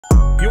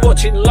You're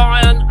watching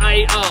Lion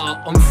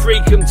AR on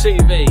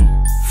FREAKEMTV.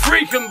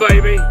 FREAKEM,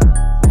 baby.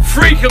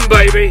 FREAKEM,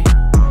 baby.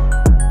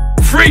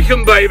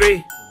 FREAKEM,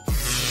 baby.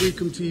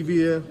 FREAKEMTV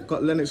here.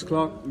 Got LENNOX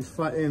CLARKE. He's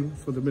fighting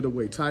for the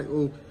middleweight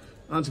title.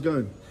 How's it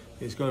going?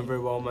 It's going very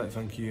well, mate.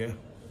 Thank you. Yeah.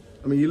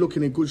 I mean, you're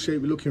looking in good shape.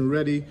 You're looking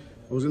ready.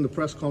 I was in the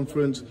press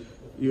conference.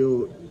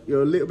 You're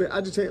a little bit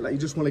agitated, like you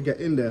just want to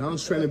get in there.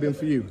 How's training been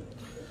for you?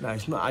 No,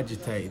 it's not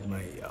agitated,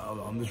 mate.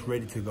 I'm just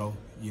ready to go.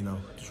 You know,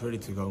 just ready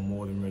to go.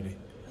 More than ready.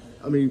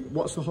 I mean,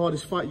 what's the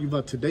hardest fight you've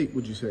had to date,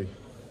 would you say?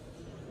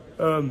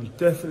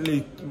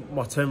 Definitely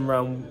my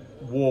 10-round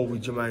war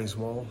with Jermaine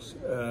Smalls,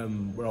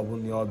 where I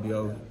won the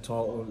IBO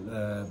title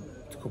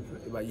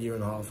about a year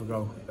and a half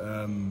ago.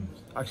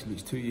 Actually,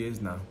 it's 2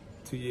 years now.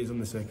 2 years on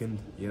the second.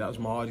 Yeah, that was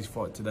my hardest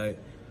fight to date.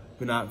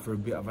 Been out for a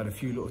bit. I've had a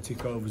few little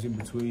tickovers in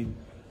between,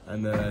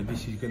 and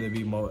this is going to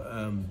be my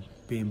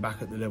being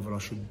back at the level I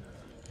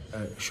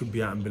should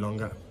be at and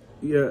belong at.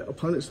 Yeah,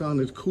 opponent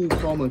sounded cool,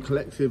 calm and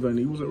collective, and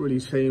he wasn't really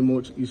saying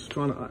much. He's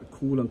trying to act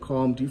cool and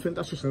calm. Do you think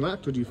that's just an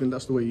act, or do you think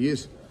that's the way he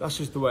is? That's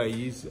just the way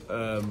he is.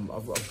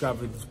 I've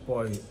gathered this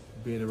by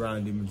being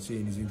around him and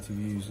seeing his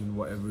interviews and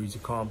whatever. He's a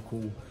calm,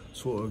 cool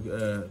sort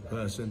of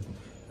person,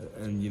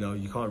 and you know,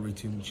 you can't read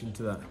too much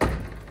into that.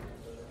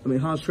 I mean,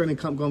 how's training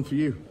camp gone for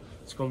you?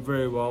 It's gone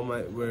very well,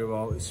 mate, very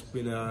well. It's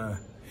been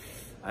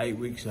 8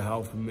 weeks of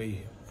hell for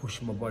me,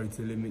 pushing my body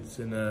to the limits,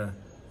 and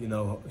you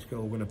know, it's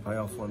all going to pay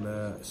off on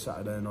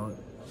Saturday night.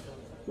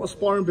 What's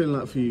sparring been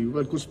like for you? You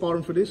had good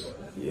sparring for this?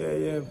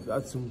 Yeah,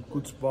 had some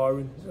good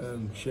sparring.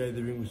 Shared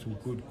the ring with some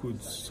good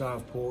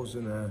southpaws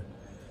and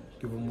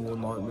give them more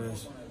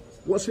nightmares.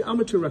 What's your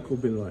amateur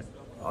record been like?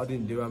 I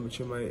didn't do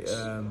amateur, mate.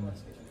 I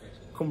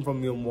come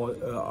from the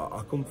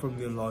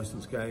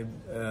unlicensed game.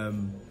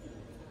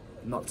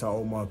 Knocked out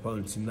all my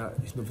opponents in that.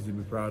 It's nothing to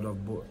be proud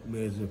of, but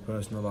me as a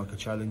person, I like a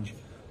challenge.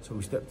 So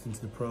we stepped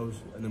into the pros,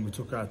 and then we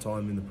took our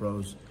time in the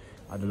pros.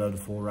 I had a load of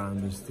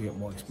 4-rounders to get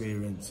more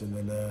experience, and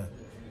then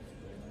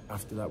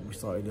after that we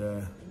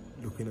started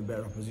looking at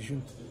better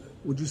opposition.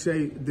 Would you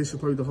say this is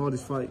probably the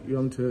hardest fight you're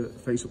having to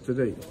face up to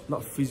date?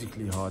 Not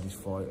physically hardest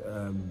fight,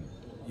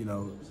 you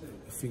know,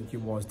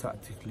 thinking wise,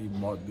 tactically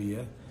might be,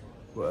 yeah.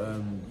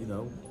 But you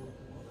know,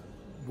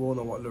 we all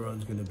know what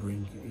Leronne's going to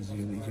bring. He's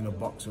going to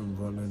box and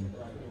run, and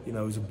you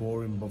know, he's a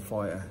boring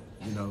fighter.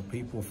 You know,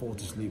 people fall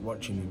to sleep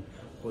watching him,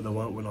 but they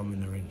won't when I'm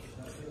in the ring.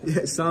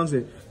 Yeah, it sounds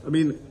it. I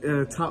mean,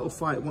 title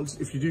fight.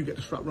 If you do get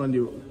the strap around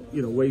your,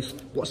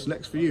 waist, what's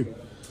next for you?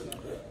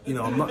 You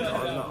know,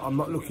 I'm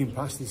not looking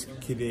past this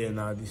kid here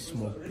now. This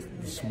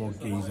small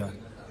geezer.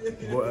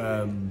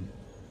 But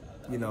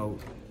you know,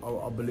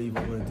 I believe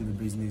I'm going to do the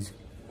business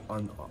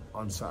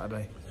on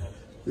Saturday.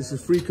 This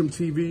is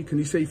FREAKEMTV. Can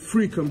you say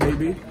FREAKEM,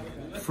 baby?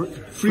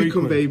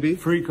 FREAKEM, baby.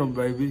 FREAKEM,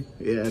 baby.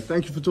 Yeah.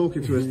 Thank you for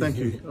talking to us. Thank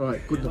you. All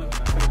right. Good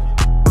luck.